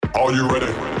Are you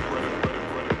ready?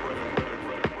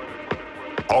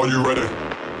 Are you ready?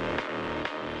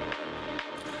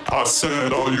 I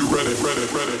said, are you ready?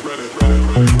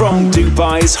 From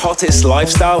Dubai's hottest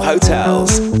lifestyle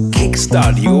hotels,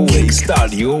 kickstart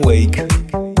your week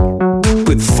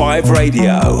with 5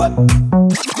 Radio.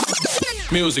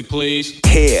 Music, please.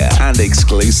 Here and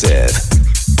exclusive.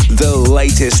 The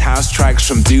latest house tracks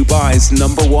from Dubai's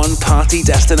 #1 party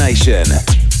destination.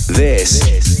 This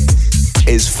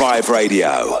is 5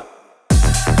 Radio.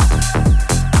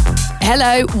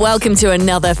 Hello, welcome to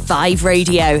another 5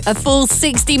 Radio, a full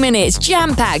 60 minutes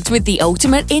jam-packed with the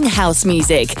ultimate in-house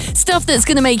music. Stuff that's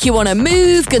going to make you want to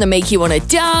move, going to make you want to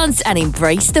dance and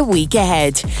embrace the week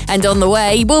ahead. And on the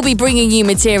way, we'll be bringing you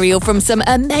material from some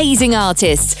amazing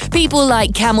artists. People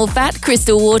like Camel Fat,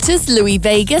 Crystal Waters, Louis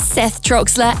Vega, Seth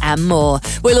Troxler and more.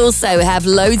 We'll also have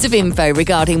loads of info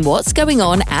regarding what's going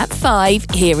on at 5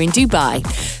 here in Dubai.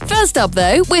 First up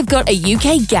though, we've got a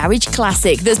UK garage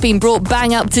classic that's been brought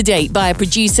bang up to date by a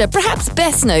producer perhaps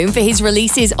best known for his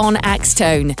releases on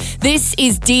Axtone. This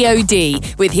is D.O.D.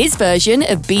 with his version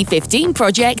of B15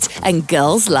 Project and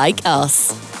Girls Like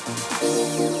Us.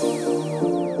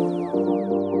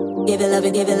 Give it, love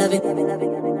it, give it, love it.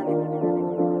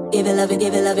 Give it, love it,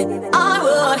 give it, love it. I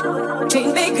would treat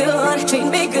me good, treat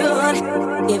me good.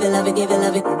 Give it, love it, give it,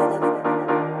 love it.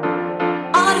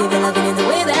 I'll give it, love it in the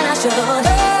way that I should. Girls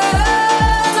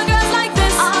are girls like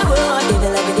this. I would give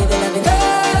it, love it, give it, love it.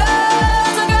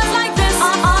 Girls are girls like this. I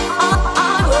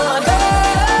would.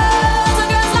 Girls are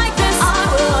girls like this. I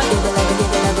would give it, love it,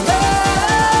 give it, love it.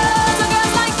 Girls are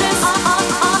girls like this. I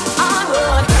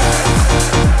would.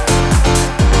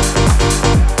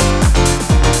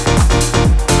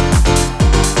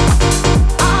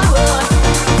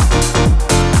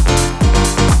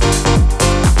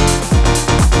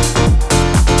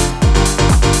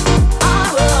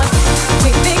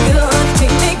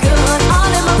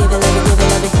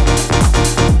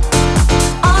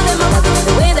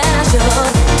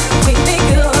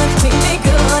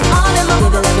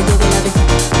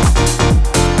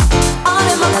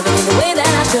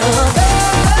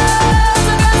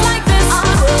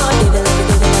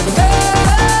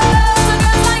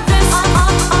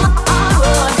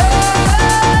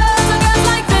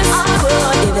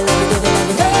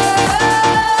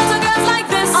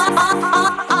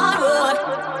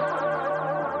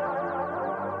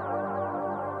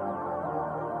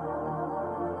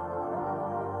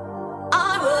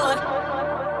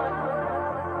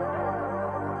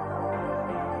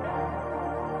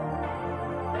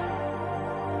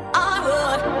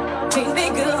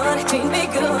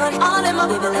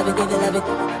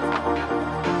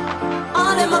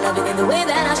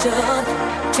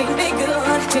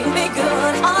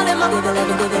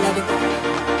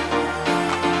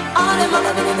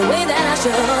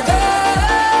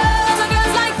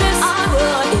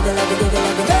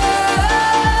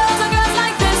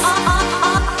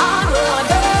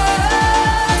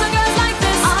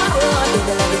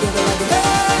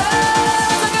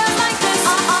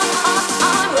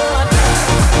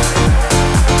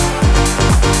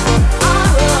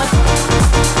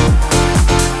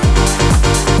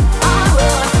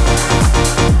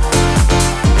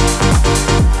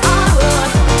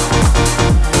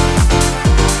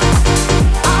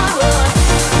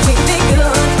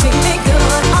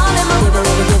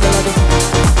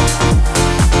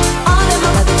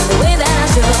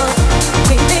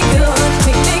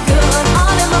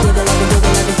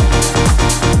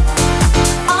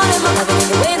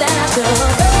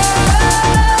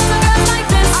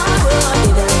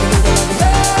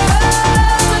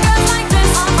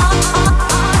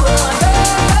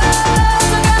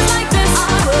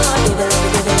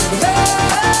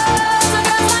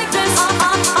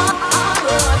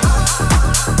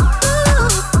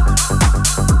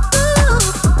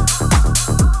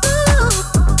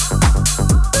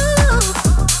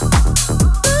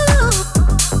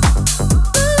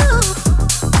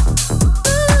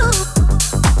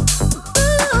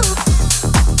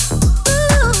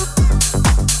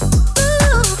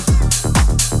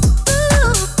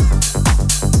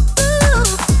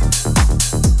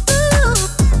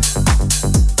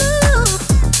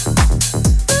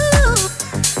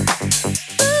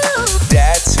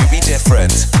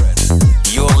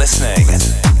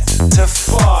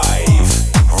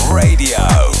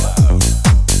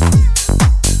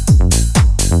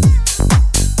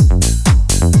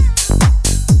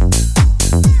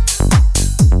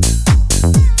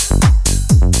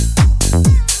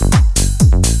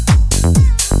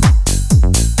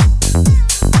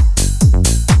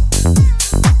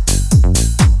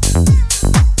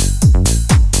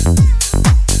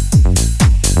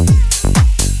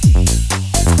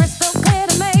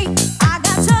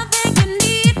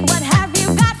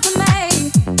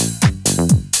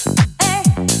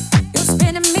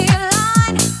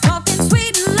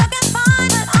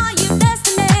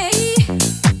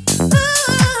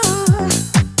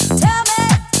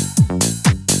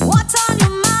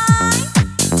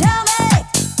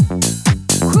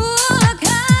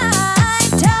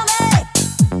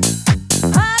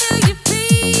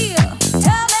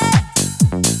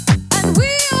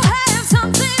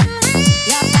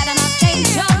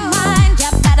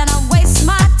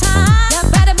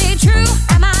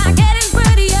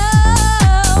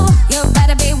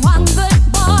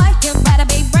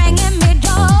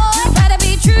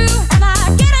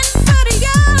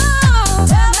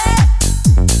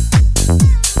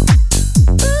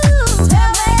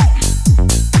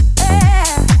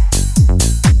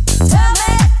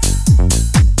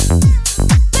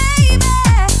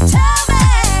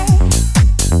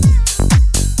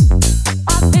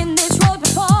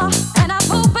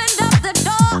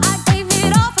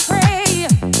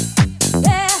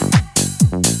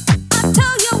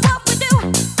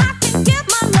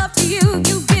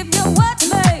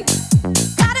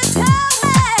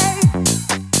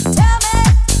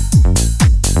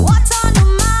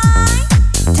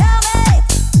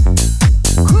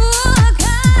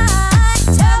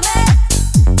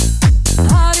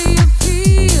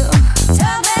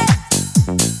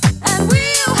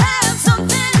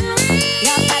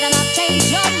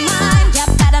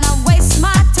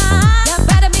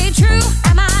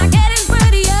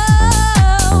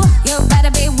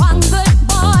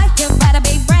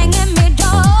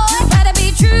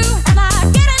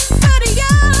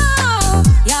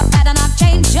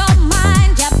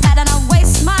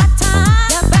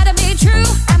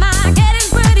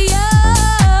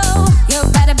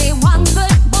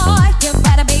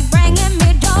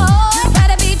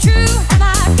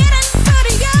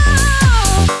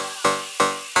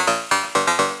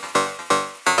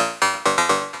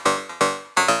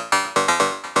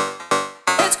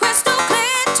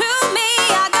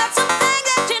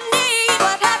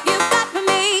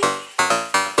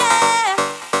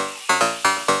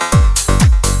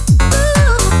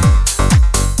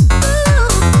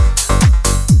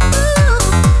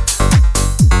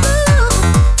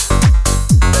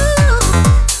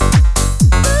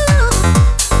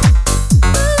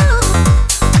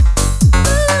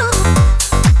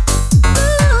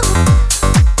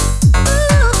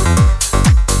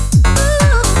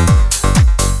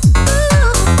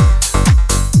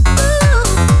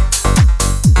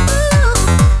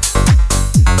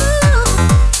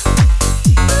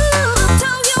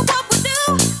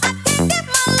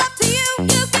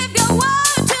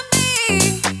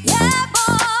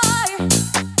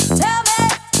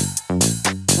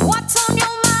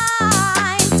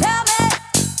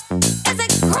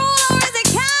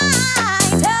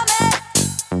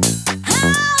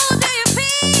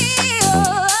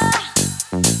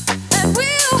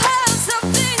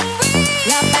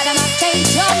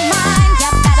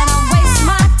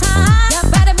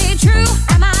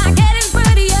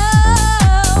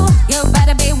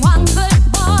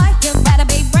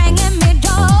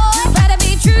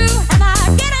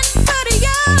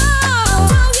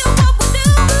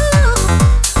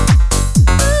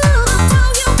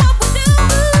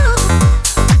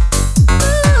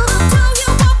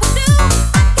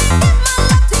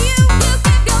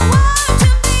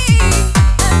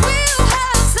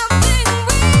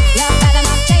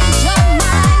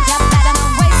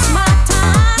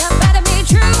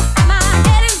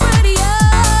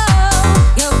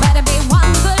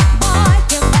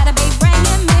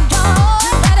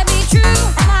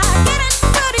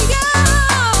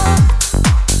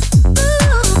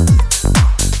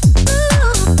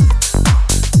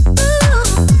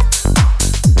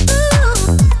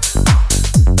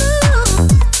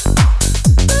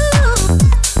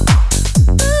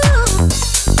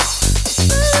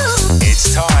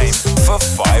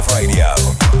 for 5 Radio.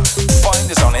 Find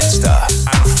us on Insta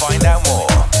and find out more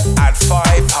at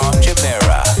 5 Palm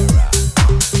Jumeirah.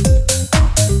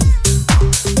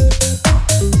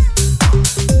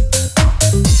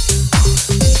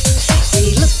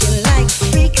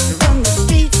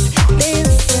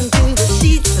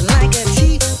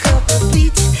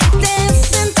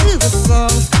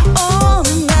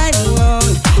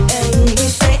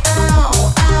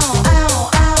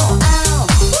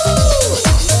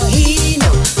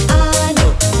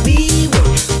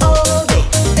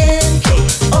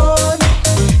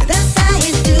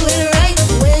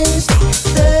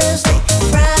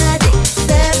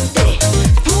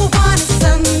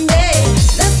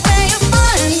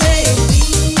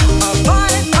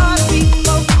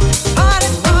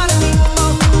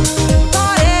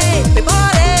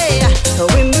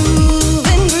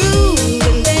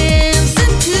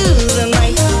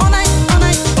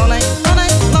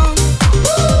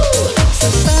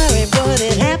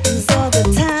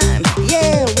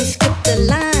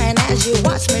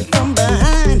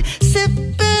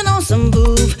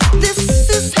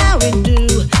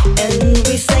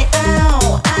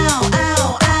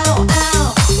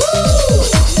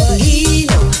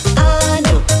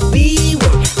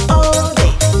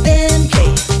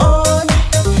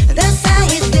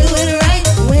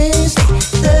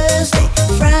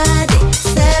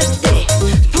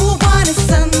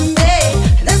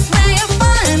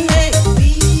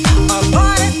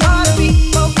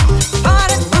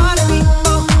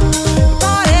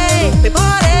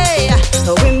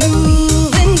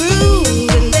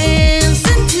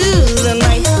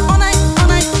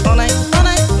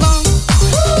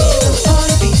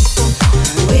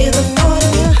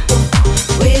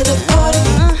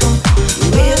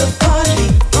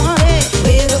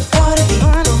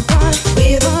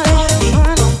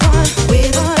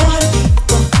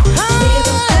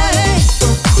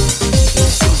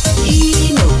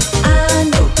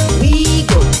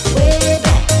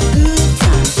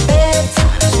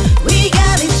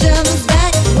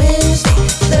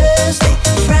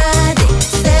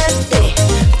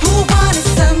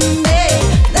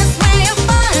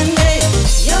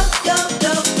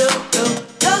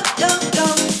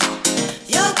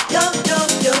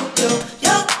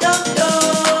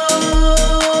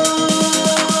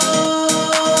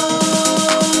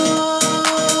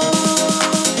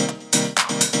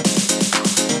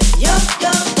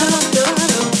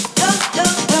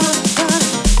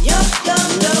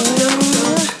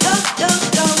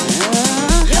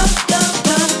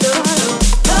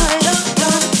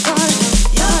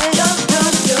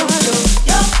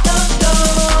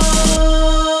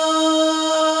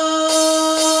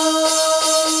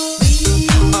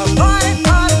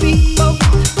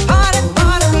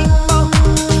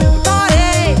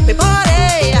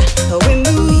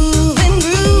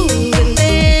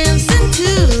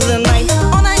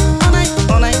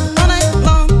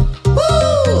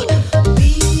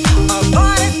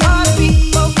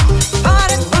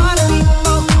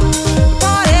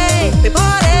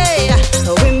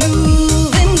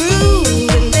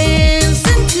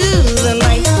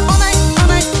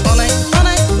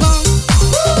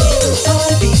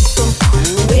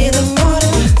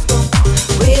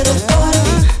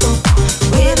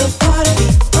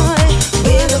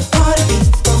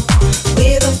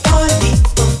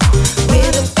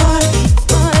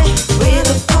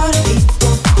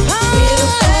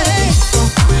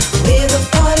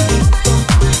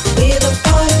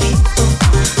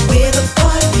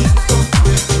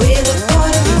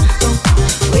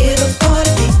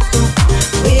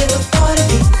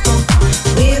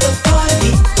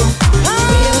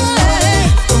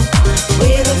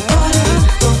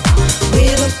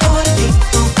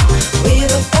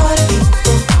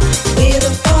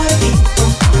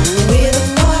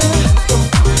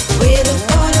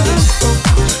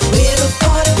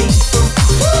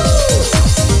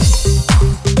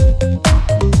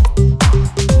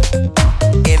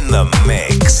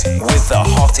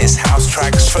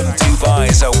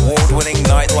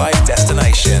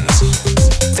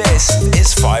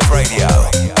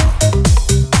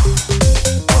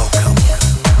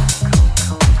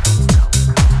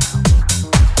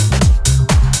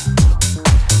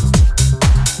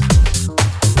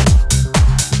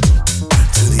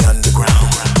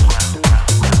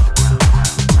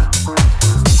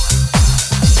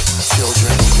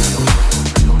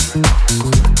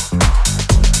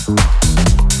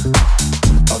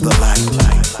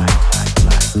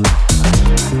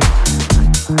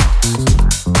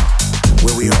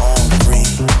 Where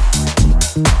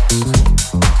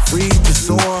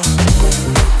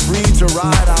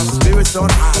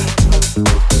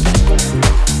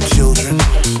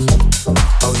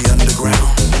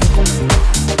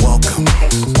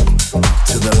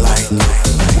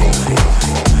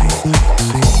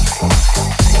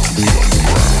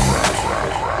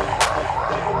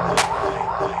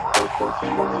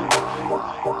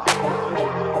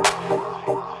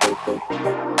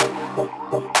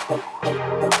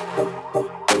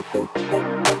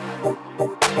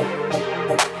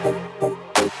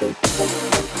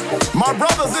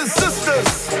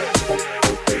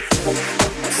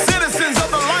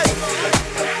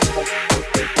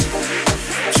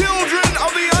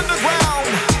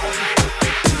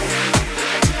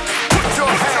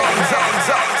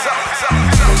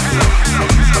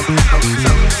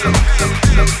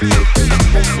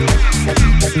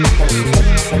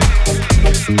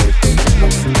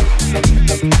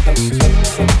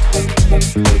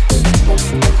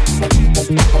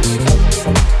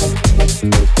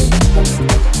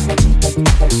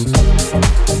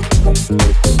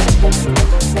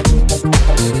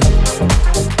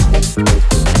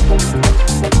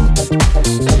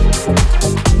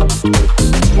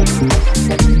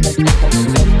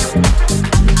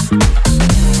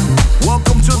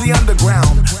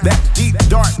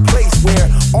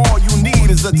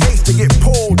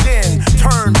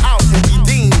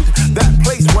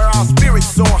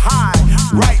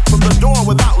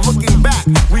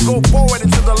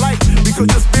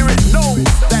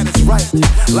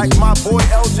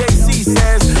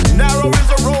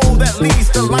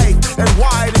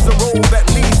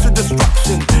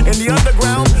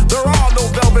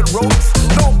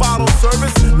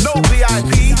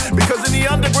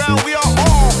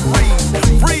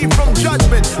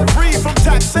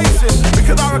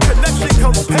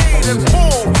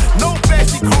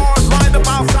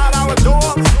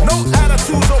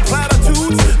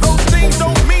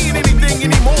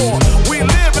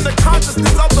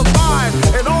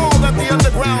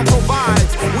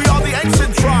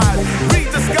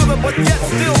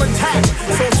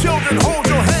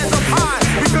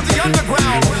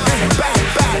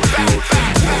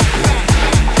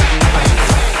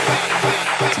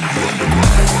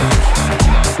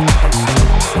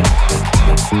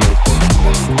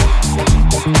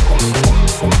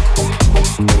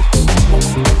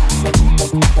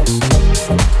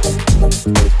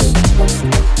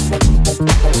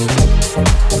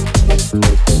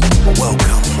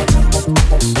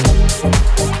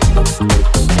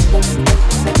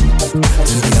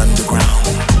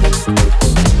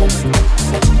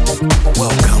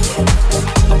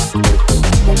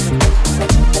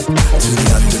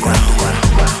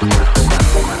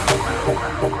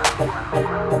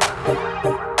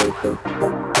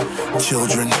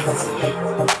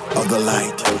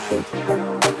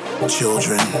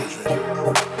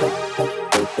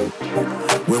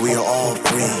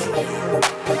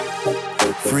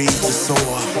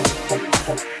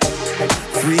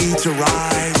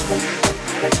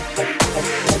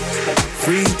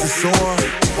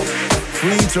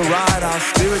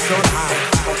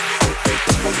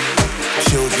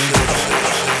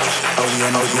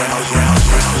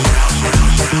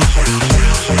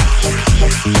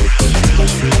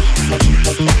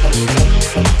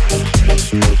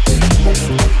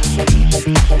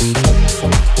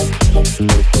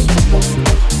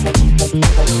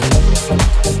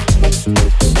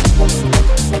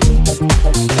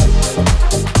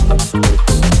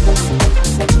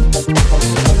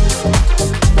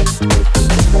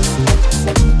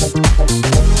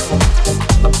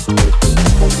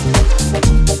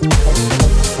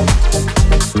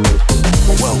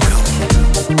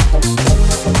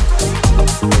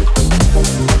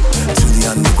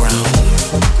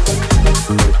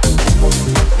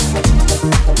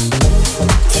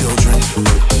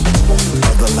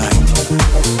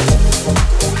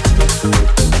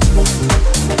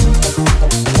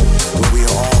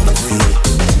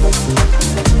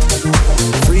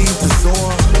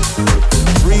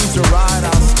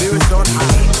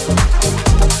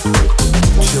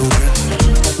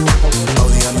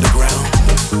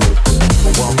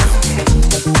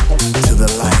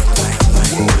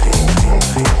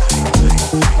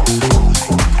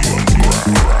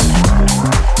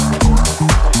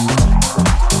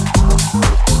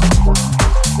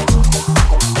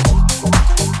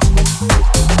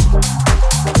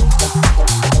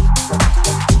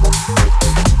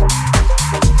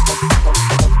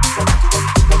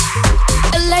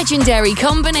Legendary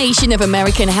combination of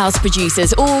American house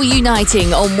producers all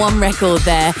uniting on one record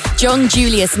there. John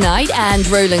Julius Knight and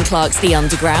Roland Clark's The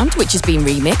Underground, which has been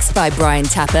remixed by Brian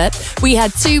Tapper. We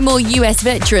had two more US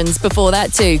veterans before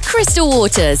that too, Crystal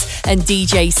Waters and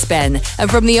DJ Spen. And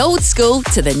from the old school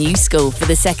to the new school for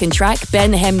the second track,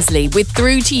 Ben Hemsley with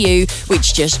Through to You,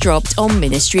 which just dropped on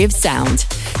Ministry of Sound.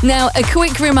 Now, a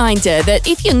quick reminder that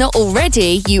if you're not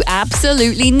already, you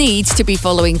absolutely need to be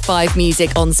following 5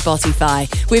 Music on Spotify.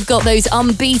 We've got those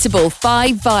unbeatable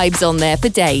 5 vibes on there for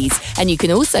days. And you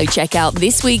can also check out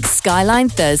this week's Skyline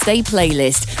Thursday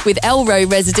playlist with Elro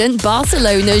resident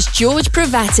Barcelona's George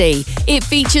Pravati. It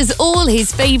features all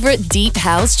his favourite deep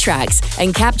house tracks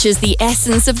and captures the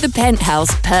essence of the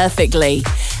Penthouse perfectly.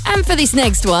 And for this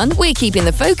next one, we're keeping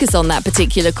the focus on that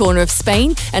particular corner of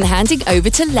Spain and handing over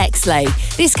to Lexley.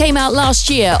 This came out last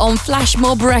year on Flash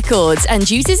Mob Records and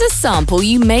uses a sample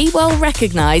you may well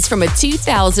recognise from a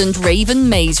 2000 Raven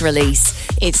Maze release.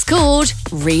 It's called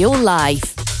Real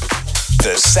Life.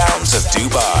 The sounds of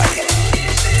Dubai.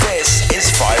 This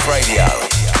is 5 Radio.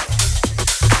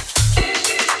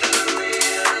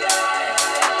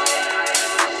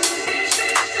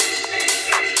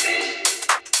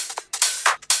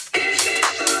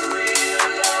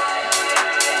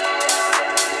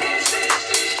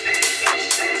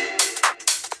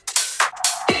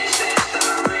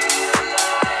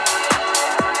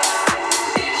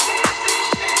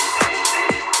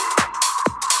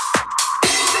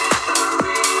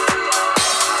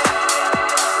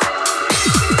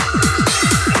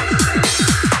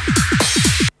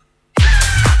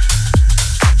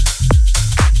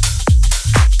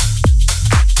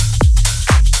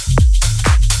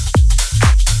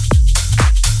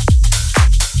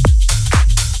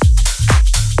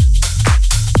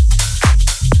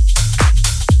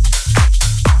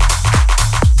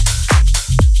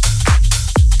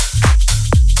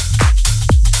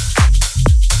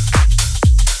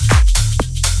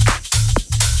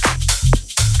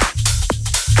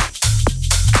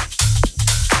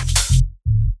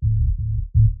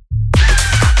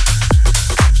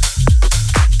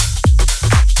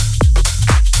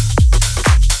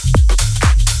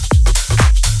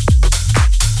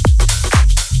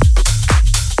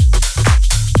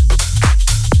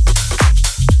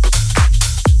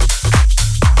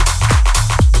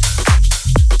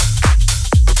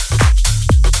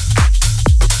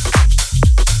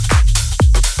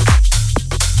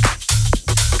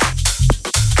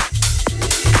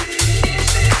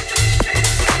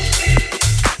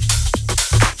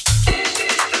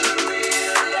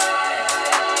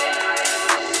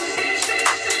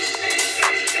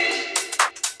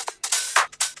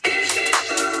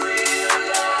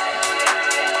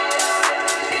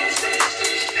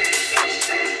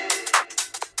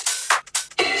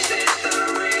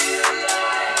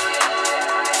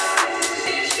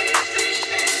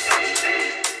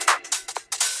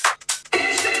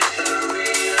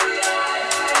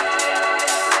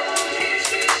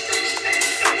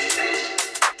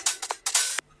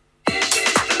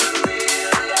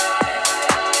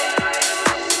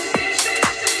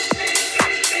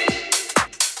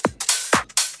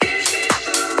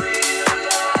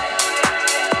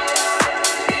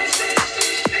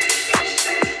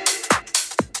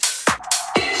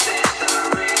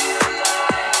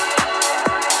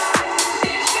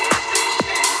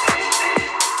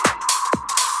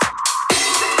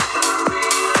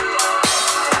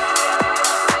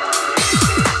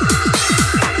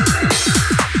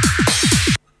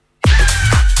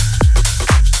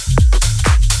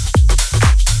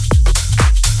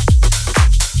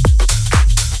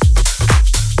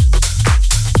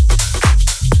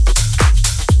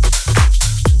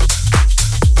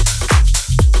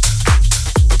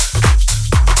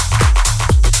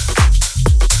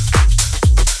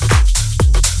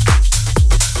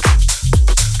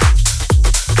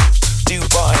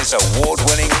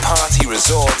 Award-winning Party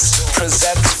Resorts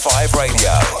presents 5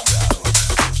 Radio.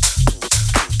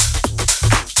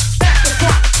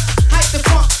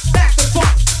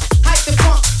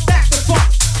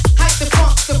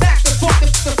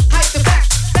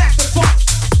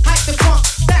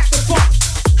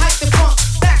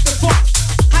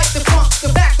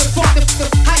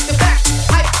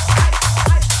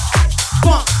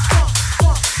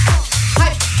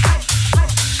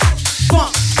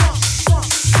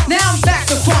 Now I'm back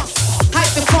to funk,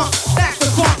 hype the funk, back to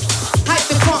funk, hype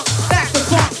the funk.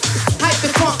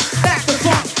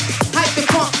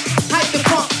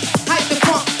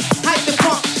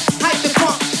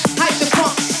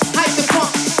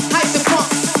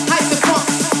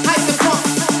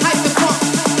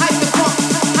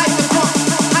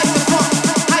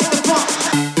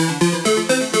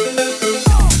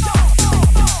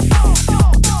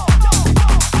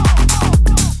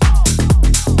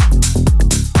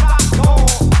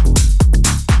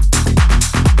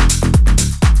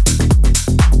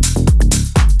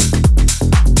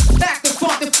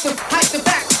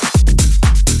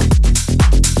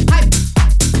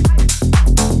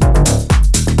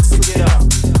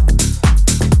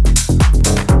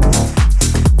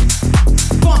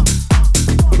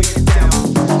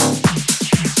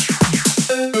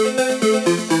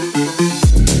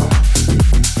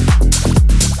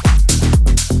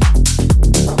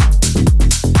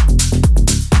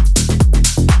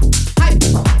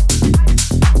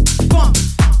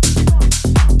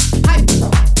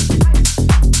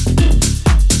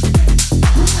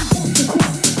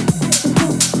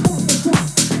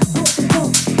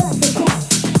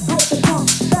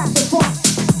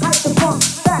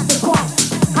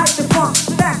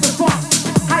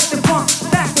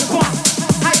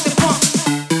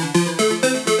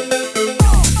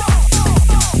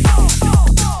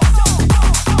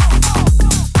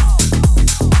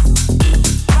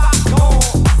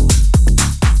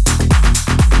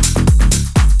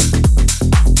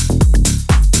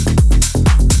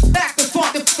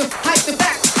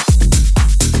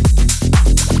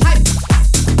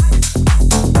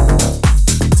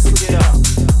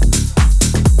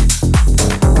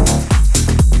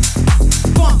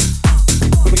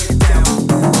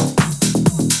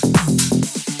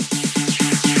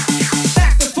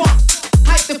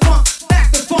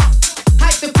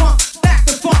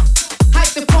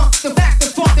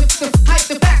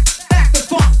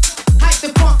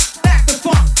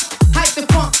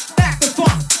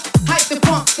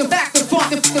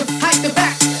 hype the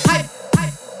back, hype,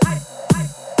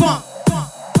 bump, hype, bump,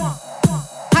 hype, bump,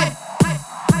 hype,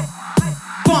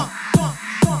 bump.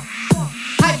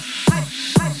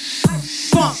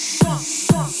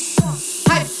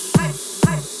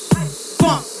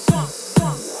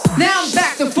 Now I'm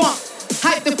back to funk,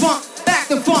 hype the funk, back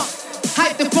to funk,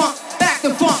 hype the funk, back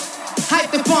to funk,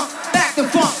 hype the funk, back to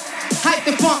funk, hype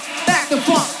the funk, back to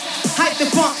funk, hype the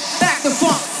funk, back to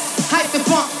funk, hype the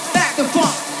funk, back to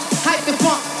funk, hype the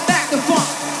funk, back to funk,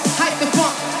 hype the funk, hype the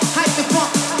funk, hype the funk,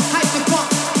 hype the funk, hype the funk,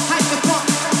 hype the funk, hype the funk,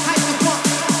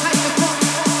 hype the funk,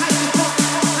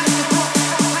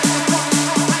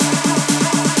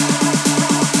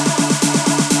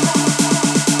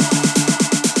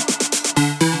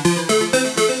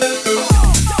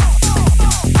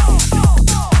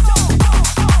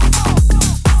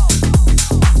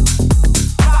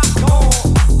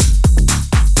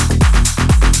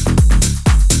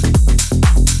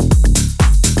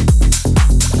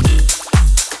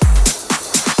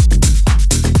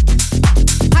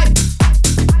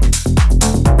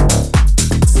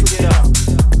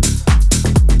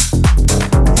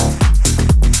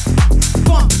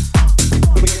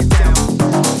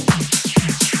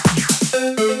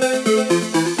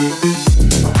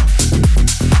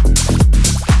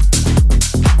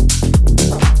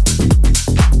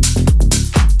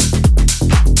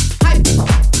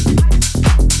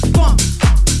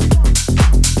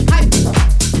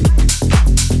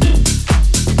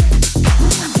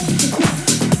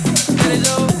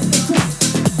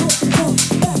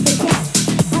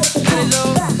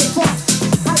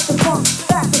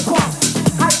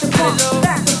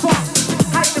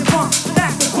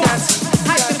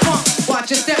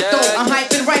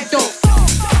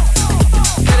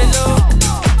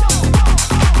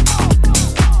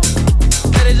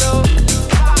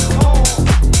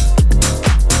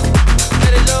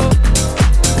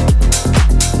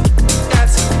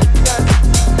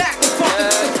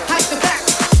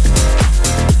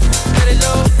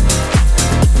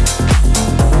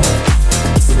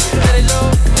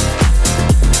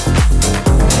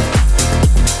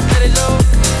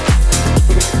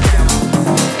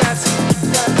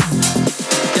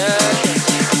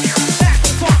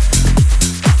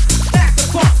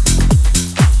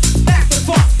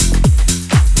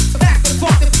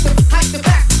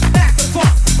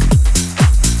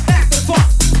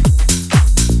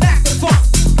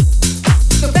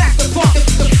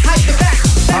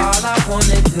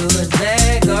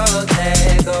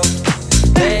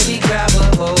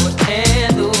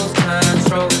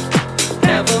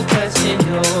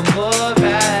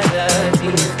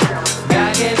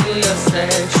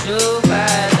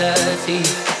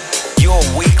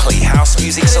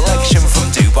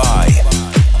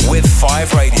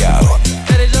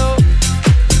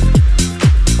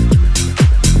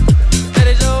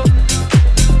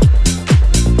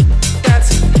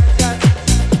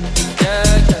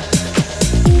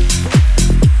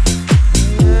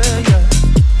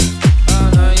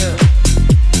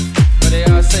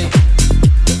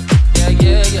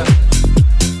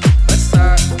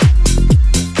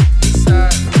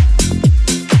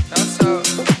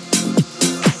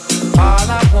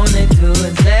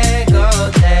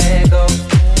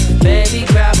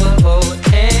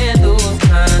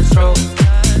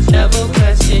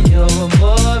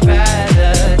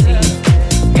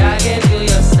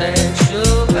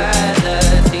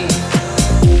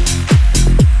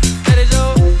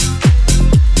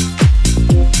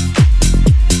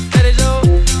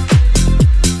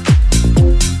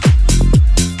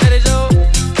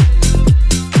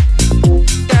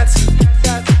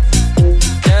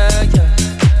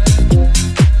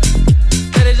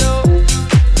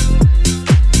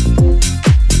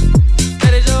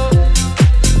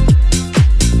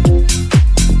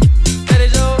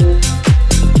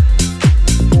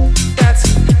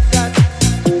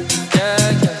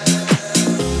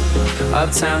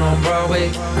 Uptown on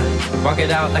Broadway, walk it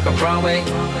out like a Broadway.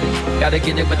 Gotta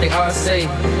get it what they all say.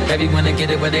 Everyone to get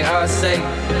it what they all say.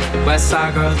 West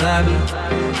side girls love me,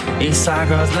 east side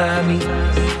girls love me,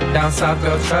 down south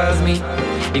girls trust me.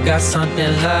 You got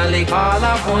something lovely. All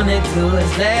I wanna do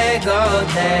is let go,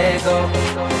 let go.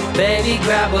 Baby,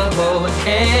 grab a hold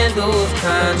and lose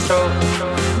control.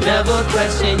 Never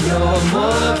question your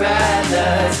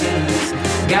moralities.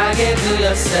 God gave you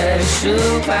your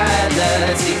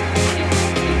sexuality.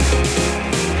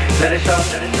 Let it show,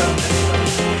 let it show,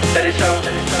 let it show,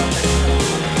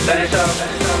 let it show.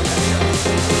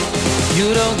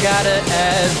 You don't gotta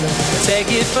ever take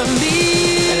it from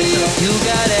me. You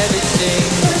got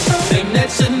everything that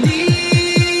you need.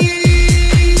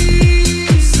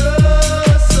 So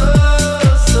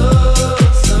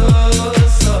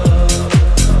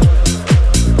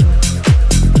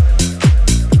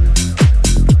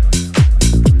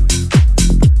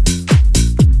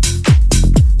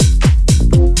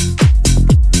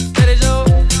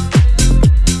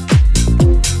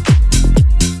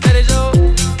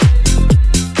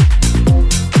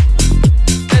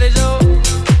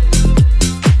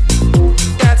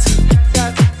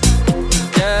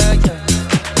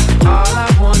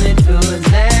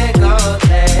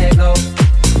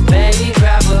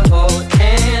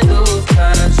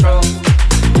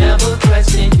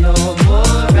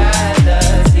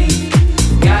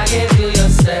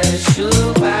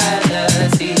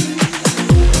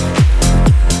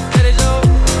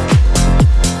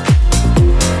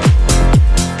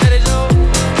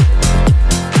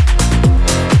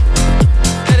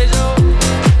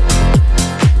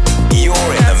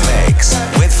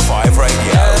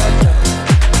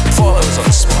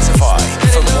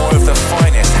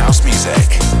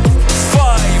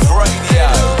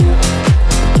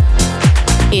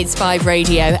 5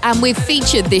 Radio, and we've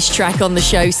featured this track on the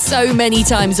show so many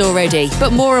times already,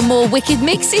 but more and more wicked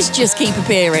mixes just keep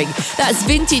appearing. That's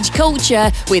Vintage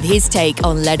Culture with his take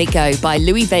on Let It Go by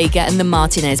Louis Vega and the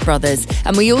Martinez Brothers.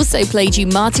 And we also played you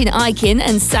Martin Ikin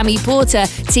and Sammy Porter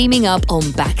teaming up on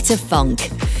Back to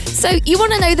Funk. So, you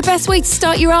want to know the best way to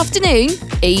start your afternoon?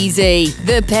 Easy.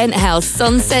 The Penthouse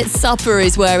Sunset Supper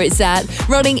is where it's at,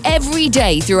 running every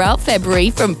day throughout February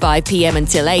from 5 p.m.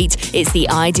 until 8. It's the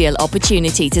ideal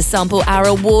opportunity to sample our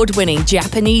award-winning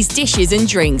Japanese dishes and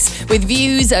drinks with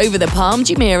views over the Palm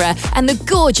Jumeirah and the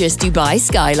gorgeous Dubai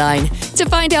skyline. To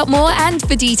find out more and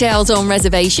for details on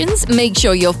reservations, make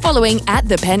sure you're following at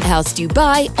the Penthouse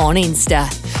Dubai on Insta.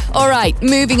 Alright,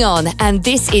 moving on, and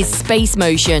this is Space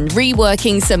Motion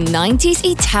reworking some 90s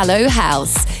Italo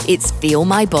house. It's Feel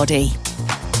My Body.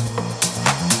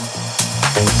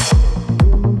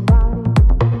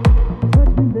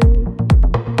 Touch me, babe.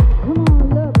 Come on,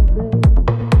 love me,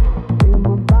 babe. Feel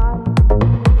my body.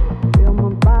 Feel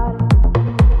my body.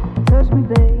 Touch me,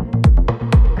 babe.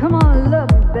 Come on, love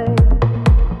me, babe.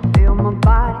 Feel my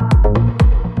body.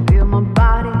 Feel my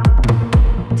body. Feel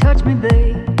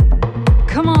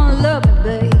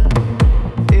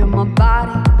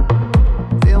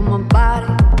my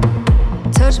body.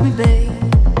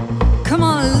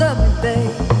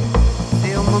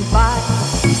 Feel my body.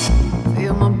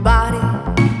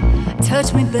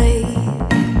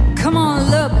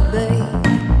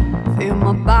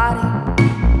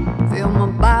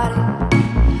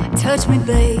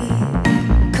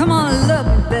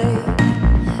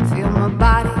 Feel my body. Feel my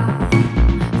body.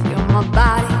 Feel my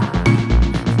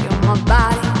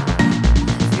body.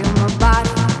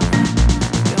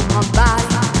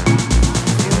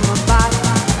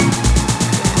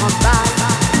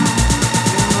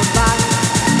 Feel my body.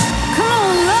 Come on,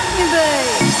 love me,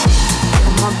 babe.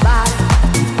 Feel my body.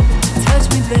 Touch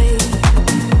me, babe.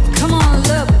 Come on,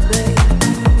 love me, babe.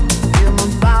 Feel my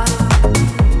body.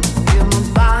 Feel my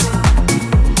body.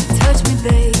 Touch me,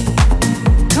 babe.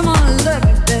 Come on, love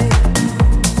me, babe.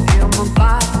 Feel my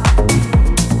body.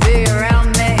 Be around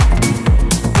me.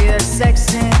 Feel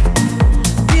sexy.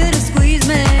 Feel to squeeze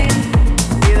me.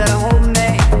 Feel to hold me.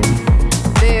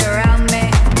 Be around me.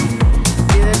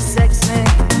 Feel sexy.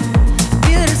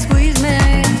 Feel to squeeze me.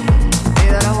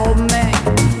 Feel to hold me.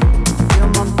 Feel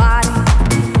my body.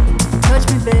 Touch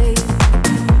me, babe.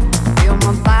 Feel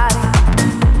my body.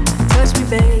 Touch me,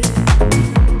 babe.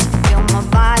 Feel my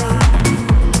body.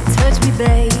 Touch me,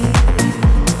 babe.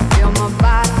 Feel my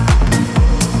body.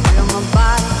 Feel my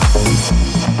body.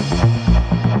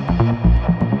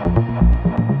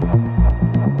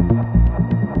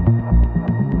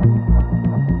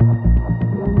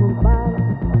 Feel my body.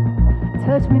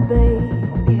 Touch me, babe.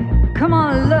 Come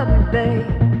on, love me, babe.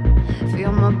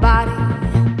 Feel my body.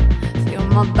 Feel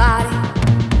my body.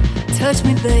 Touch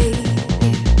me, babe.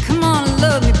 Come on,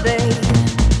 love me, babe.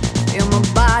 Feel my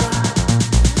body.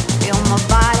 Feel my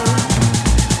body.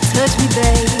 Touch me,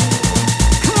 babe.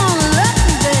 Come on, love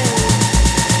me, babe.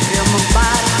 Feel my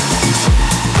body.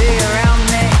 Be around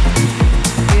me.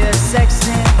 Feel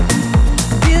sexy.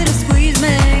 Feel to squeeze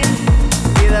me.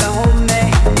 Feel to hold me.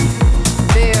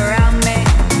 Be around me.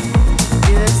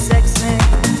 Feel sexy.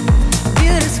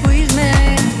 Feel to squeeze me.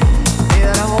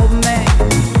 Feel to hold me.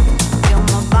 Feel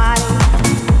my body.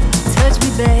 Touch me,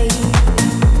 babe.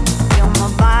 Feel my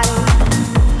body.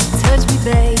 Touch me,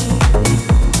 babe.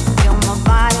 Feel my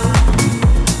body.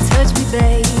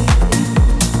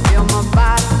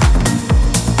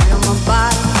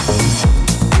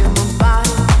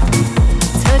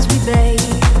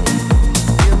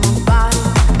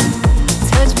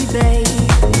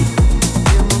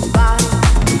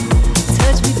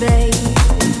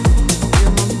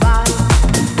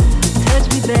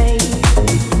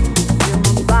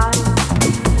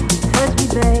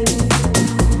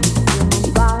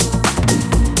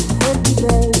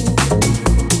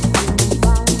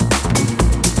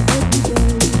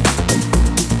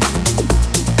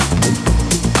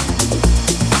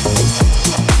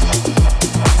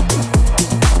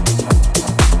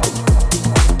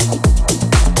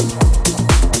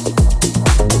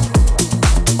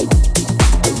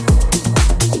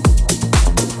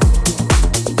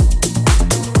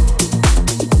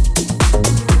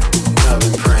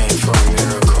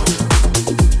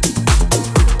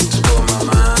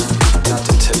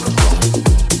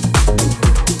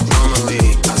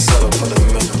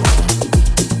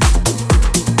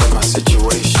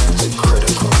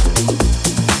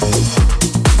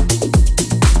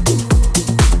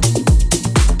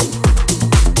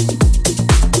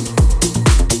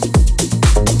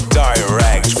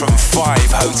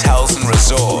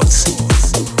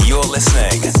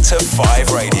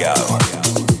 Radio.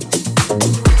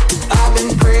 I've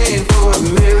been praying for a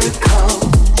miracle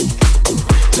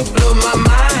to blow my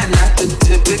mind, not the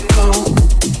typical.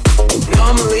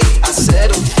 Normally I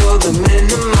settle for the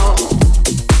minimal,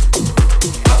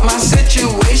 but my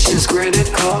situation's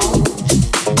critical.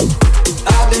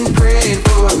 I've been praying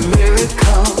for a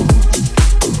miracle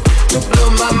to blow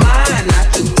my mind, not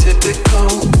the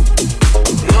typical.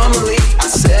 Normally I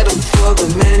settle for the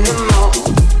minimal,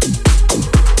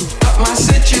 but my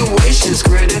situation's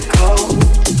critical.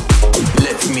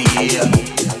 Lift me up,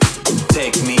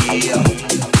 take me up,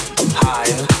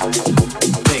 higher,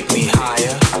 take me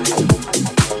higher.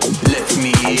 Lift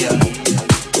me up,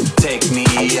 take me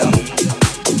up,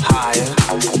 higher,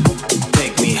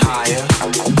 take me higher.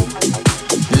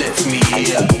 Lift me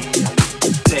up,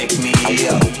 take me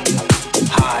up,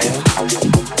 higher,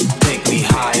 take me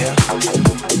higher.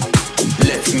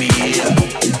 Lift me up,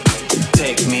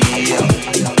 take me up,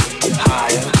 higher,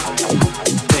 take me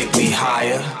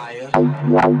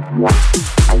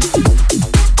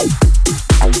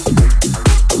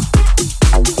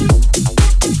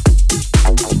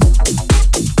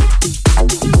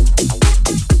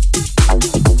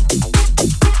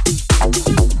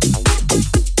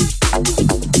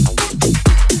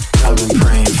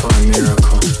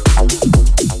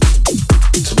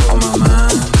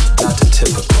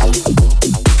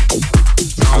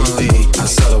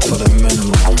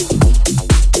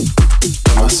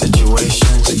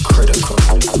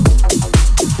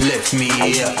higher.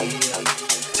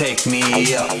 Take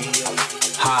me up,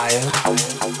 higher,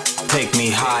 take me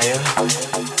higher.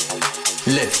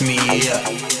 Lift me up,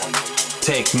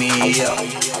 take me up,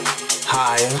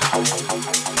 higher, take me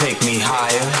higher.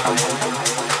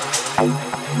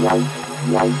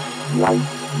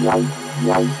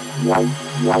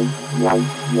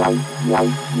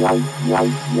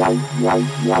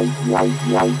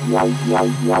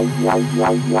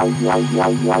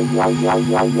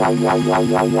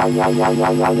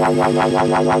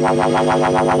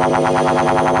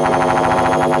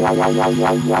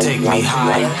 Take me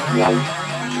high.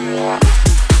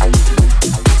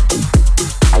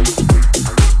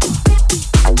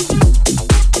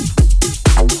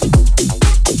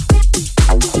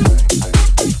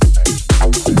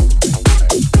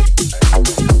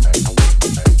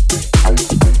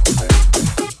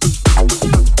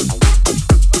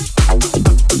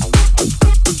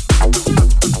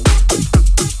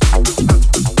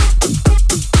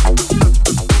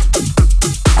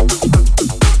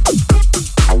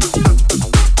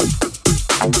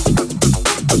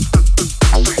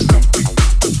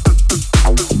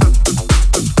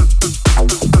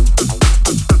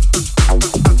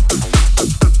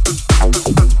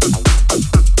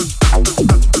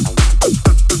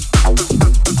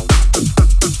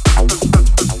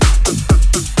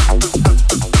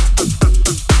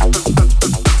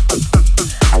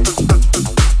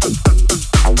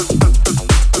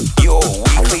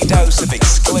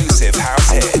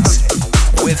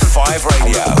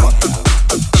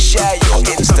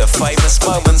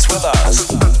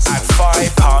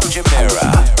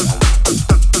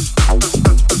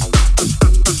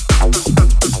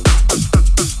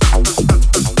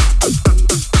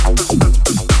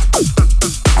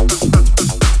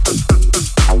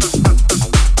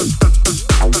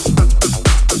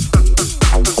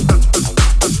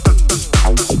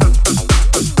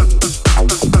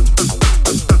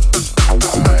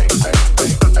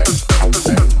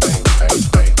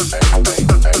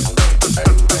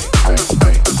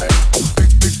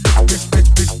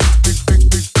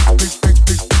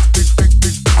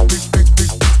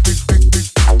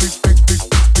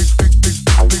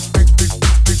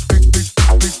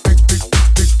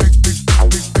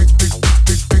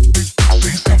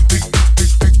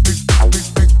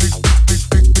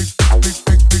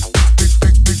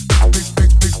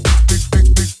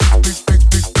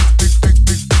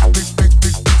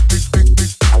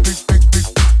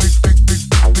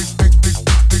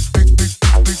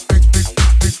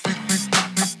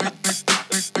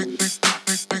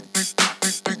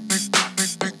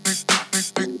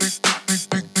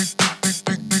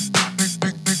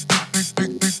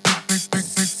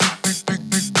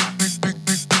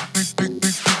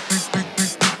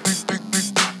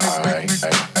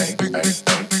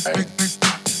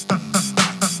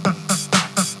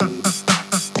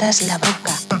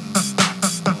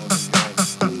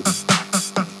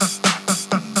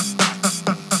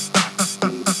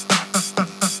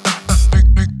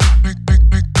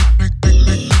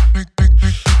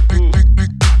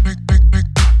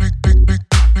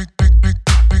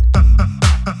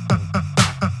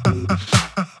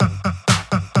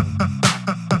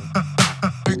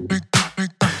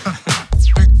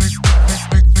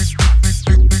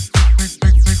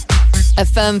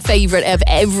 firm favourite of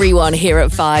everyone here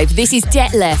at 5. This is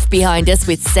Detlef behind us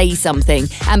with Say Something.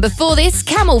 And before this,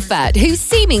 Camel Fat, who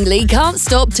seemingly can't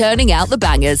stop turning out the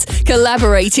bangers,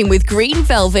 collaborating with Green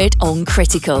Velvet on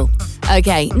Critical.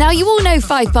 Okay, now you all know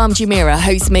Five Palm Jumeirah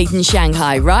hosts Made in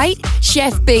Shanghai, right?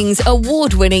 Chef Bing's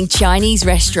award-winning Chinese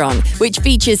restaurant, which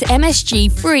features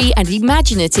MSG-free and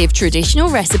imaginative traditional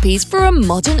recipes for a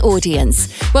modern audience.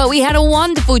 Well, we had a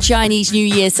wonderful Chinese New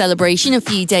Year celebration a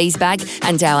few days back,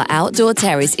 and our outdoor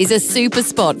terrace is a super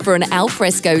spot for an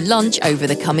alfresco lunch over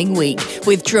the coming week,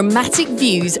 with dramatic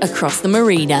views across the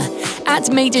marina. At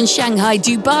Made in Shanghai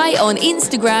Dubai on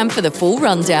Instagram for the full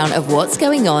rundown of what's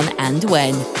going on and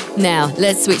when. Now,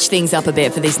 let's switch things up a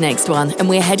bit for this next one, and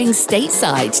we're heading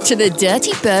stateside to the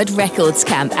Dirty Bird Records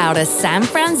camp out of San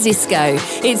Francisco.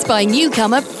 It's by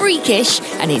newcomer Freakish,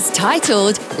 and it's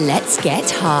titled Let's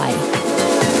Get High.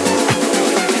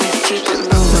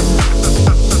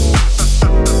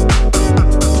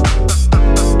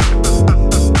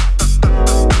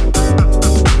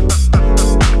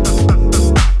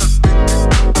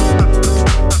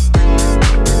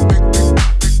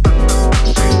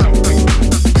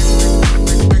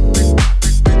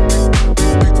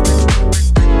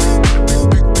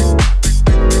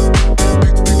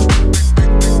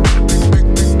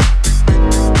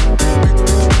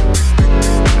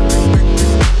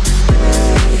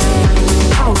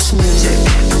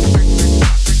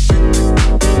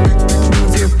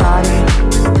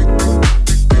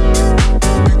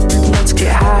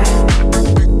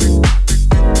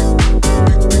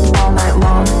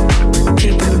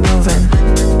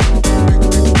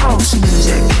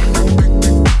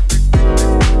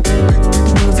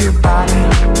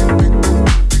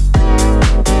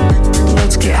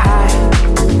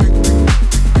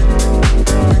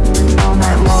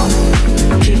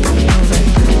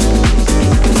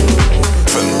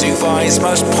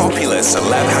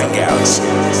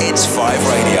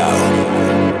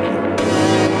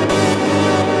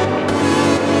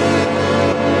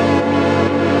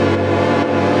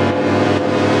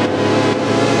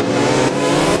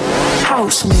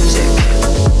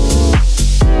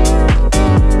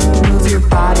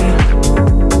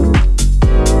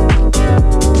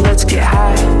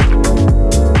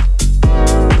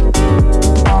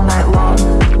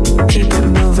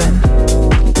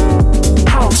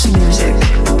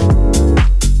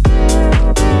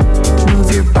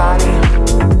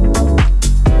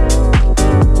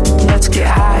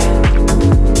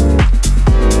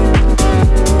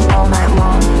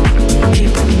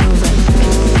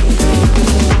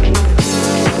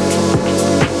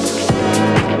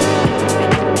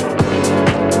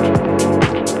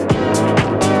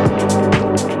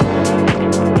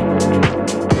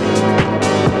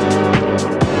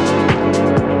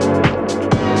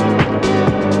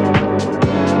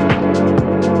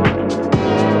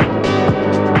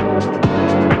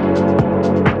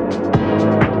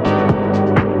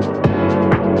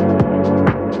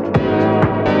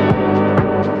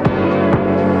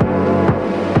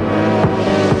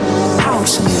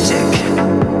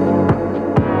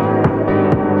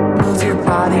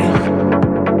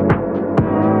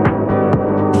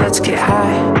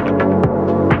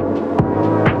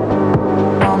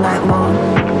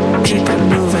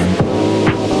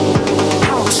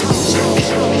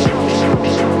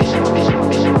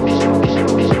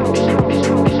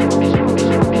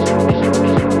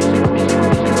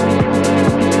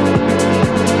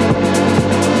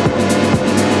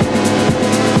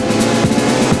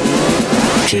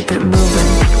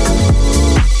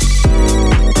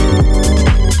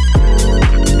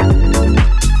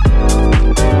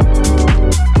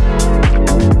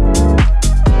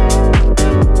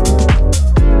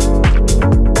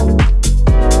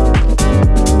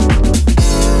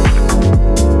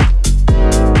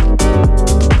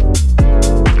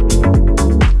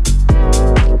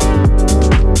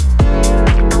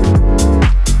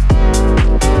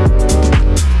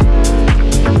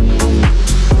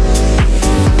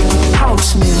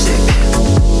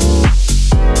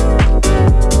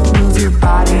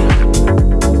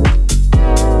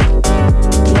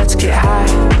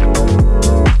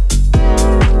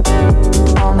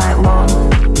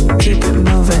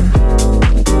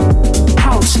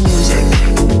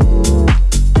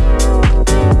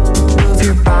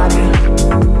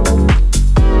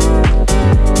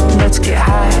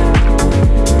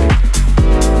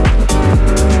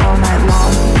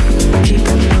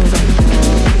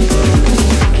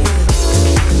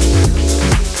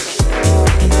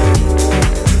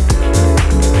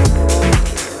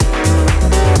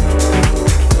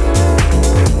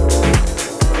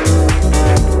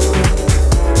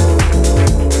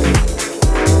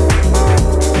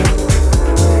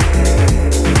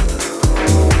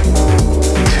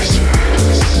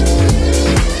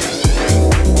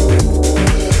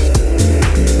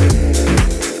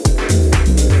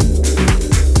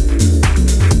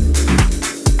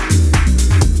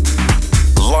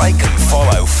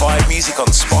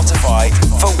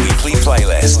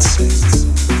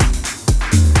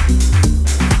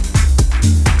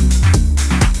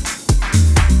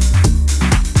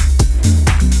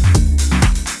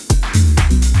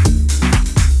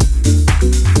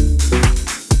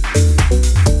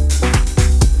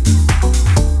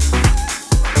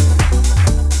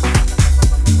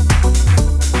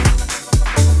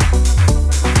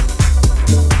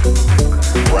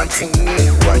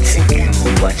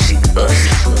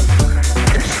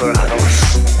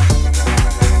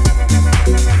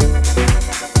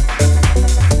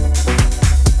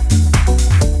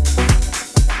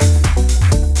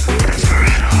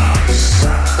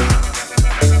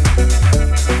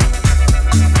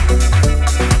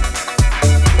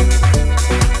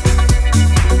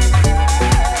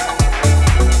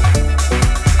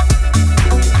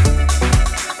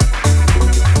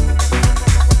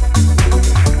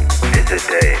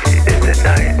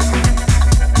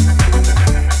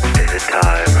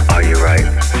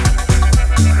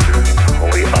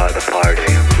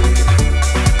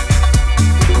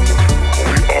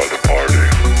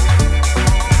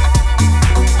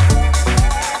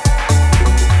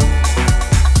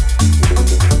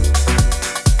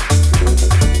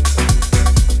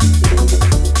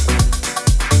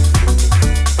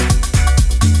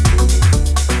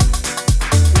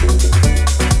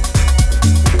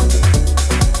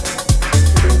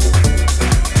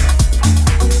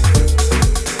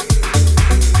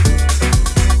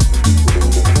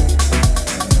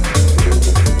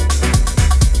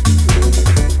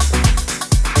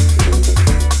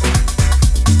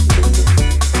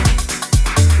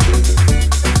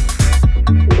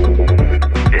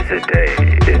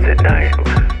 the night.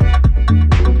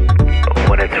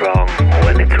 When it's wrong,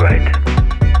 when it's right.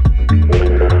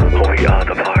 We are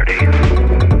the party.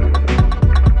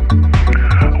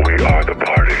 We are the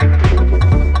party.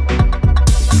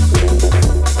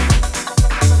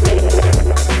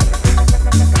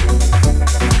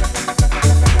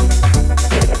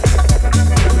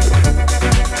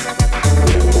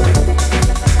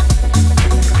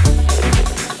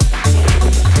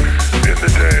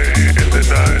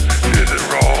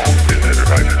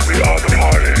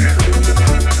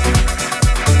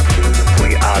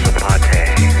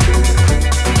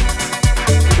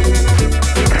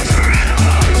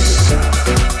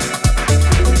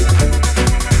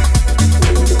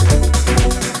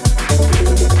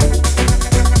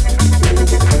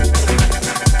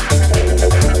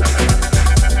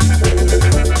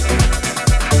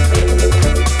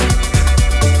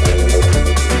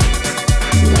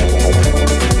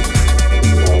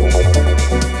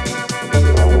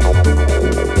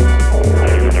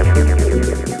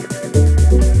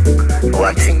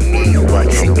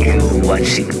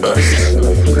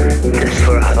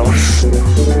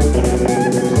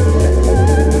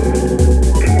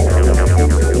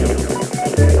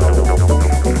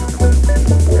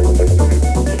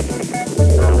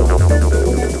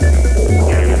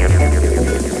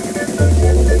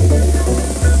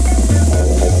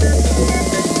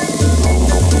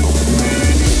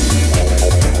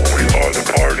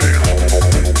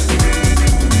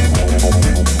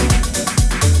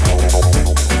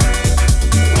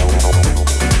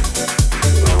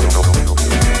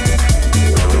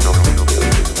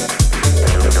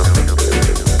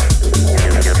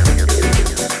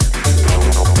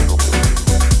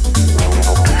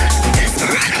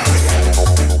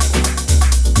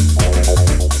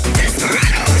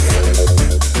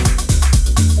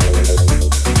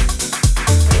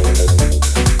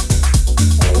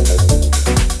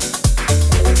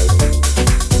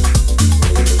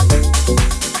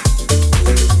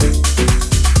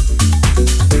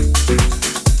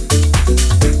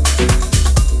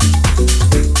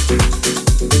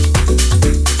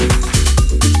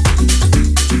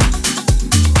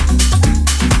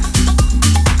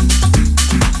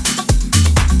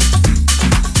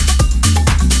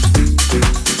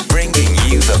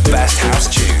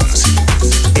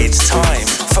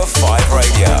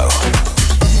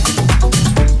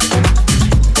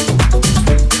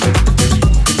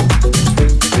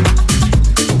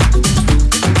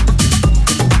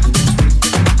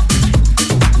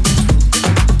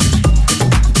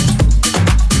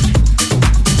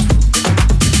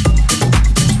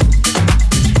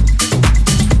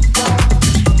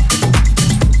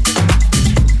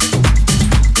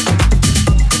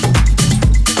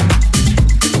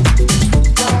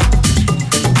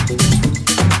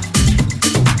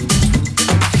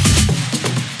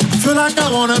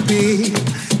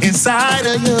 Inside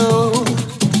of you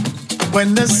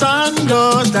when the sun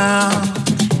goes down,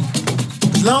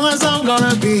 as long as I'm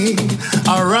gonna be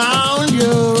around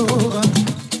you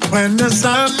when the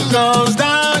sun goes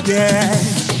down, yeah.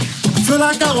 I feel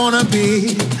like I wanna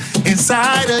be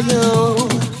inside of you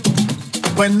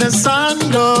when the sun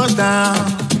goes down,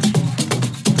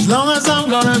 as long as I'm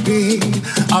gonna be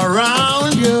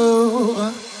around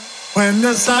you when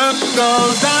the sun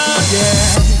goes down,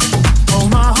 yeah. Oh,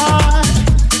 my heart,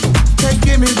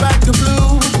 taking me back to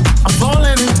blue. I'm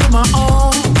falling into my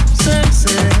own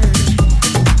senses.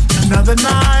 Another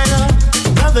night,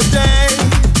 another day.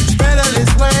 It's better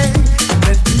this way.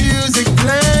 Let the music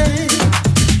play.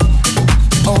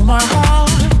 Oh, my heart,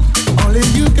 only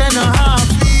you can know how I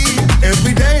feel.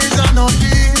 Every day is an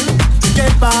ordeal to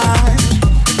get by.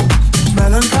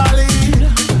 Melancholy,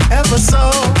 ever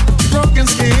so broken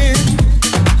skin,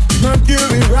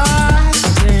 mercury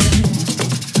rising.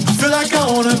 I feel like I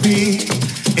wanna be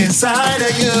inside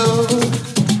of you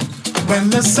when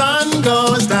the sun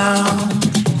goes down.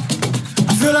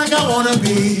 I feel like I wanna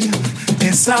be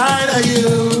inside of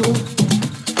you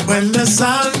when the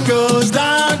sun goes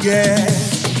down, yeah.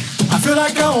 I feel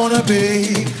like I wanna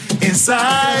be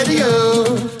inside of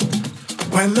you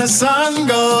when the sun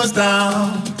goes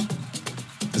down,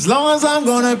 as long as I'm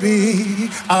gonna be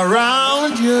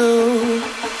around you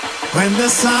when the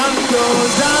sun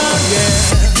goes down,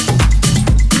 yeah.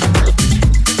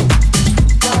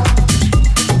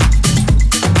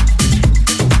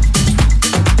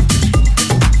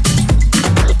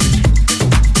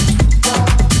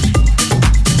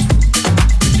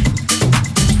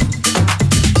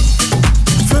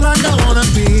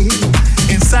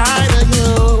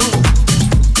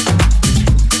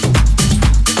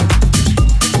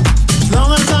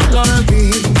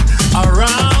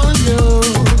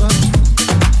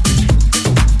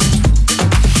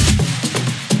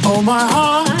 Oh my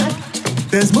heart,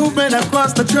 there's movement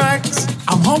across the tracks.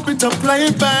 I'm hoping to play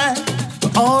it back,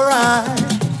 but alright.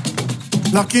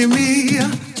 Lucky me,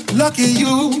 lucky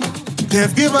you,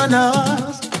 they've given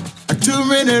us a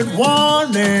 2-minute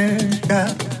warning.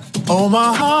 Oh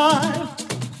my heart,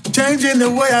 changing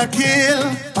the way I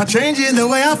kill, by changing the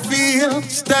way I feel.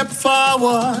 Step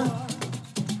forward.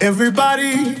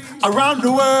 Everybody around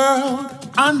the world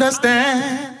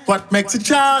understand what makes a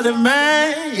child a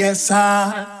man. Yes,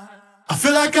 I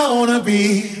feel like I wanna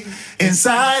be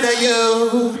inside of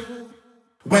you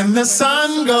when the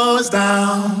sun goes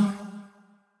down.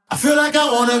 I feel like I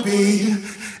wanna be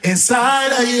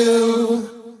inside of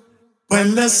you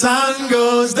when the sun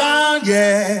goes down,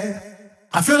 yeah.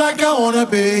 I feel like I wanna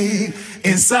be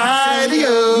inside of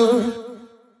you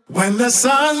when the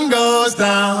sun goes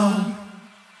down.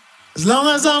 As long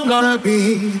as I'm gonna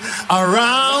be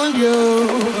around you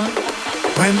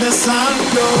when the sun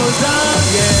goes down,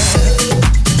 yeah.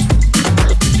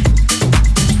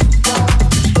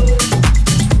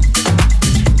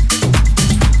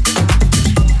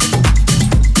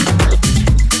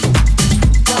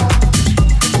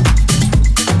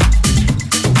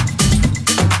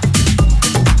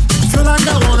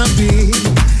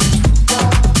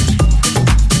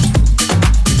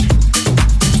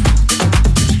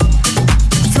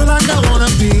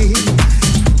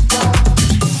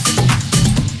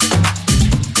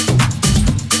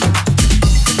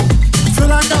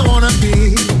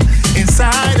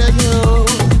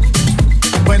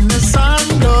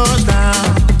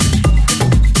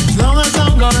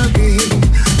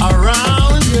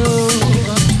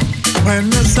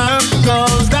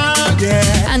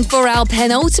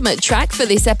 Penultimate track for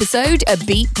this episode, a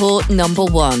Beatport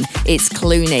 #1. It's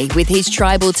Clooney with his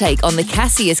tribal take on the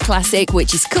Cassius classic,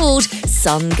 which is called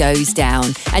Sun Goes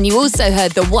Down. And you also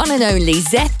heard the one and only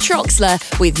Zeth Troxler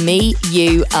with Me,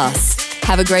 You, Us.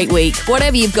 Have a great week,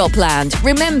 whatever you've got planned.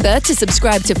 Remember to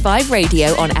subscribe to 5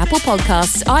 Radio on Apple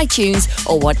Podcasts, iTunes,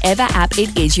 or whatever app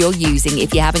it is you're using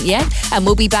if you haven't yet. And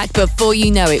we'll be back before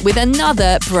you know it with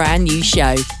another brand new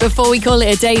show. Before we call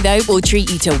it a day though, we'll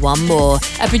treat you to one more.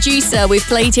 A producer we've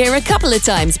played here a couple of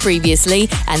times previously,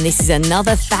 and this is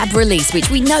another fab release which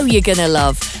we know you're gonna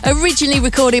love. Originally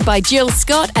recorded by Jill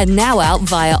Scott and now out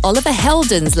via Oliver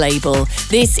Heldens' label.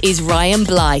 This is Ryan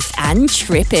Blythe and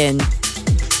Trippin'.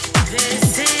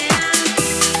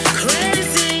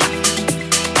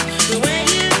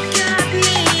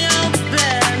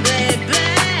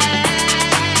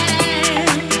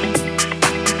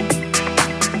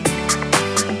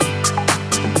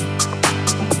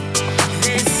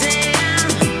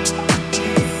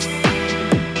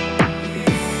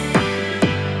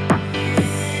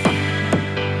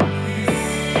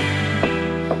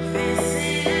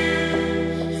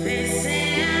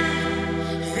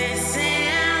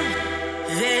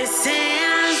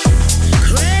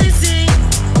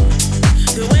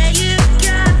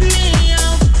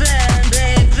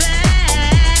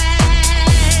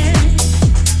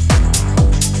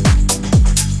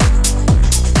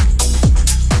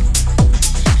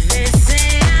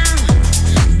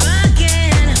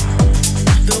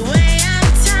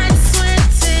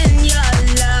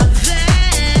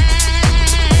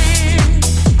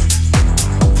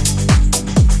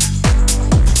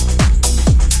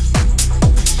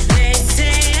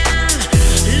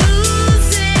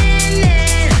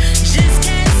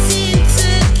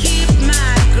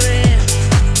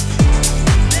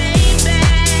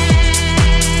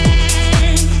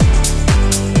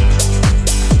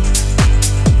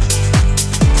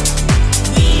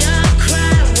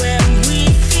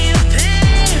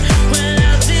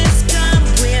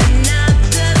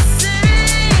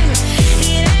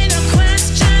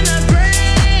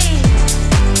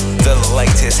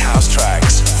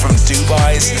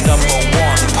 Dubai's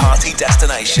 #1 party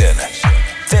destination.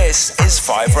 This is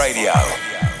 5 Radio.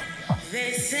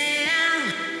 They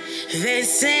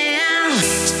say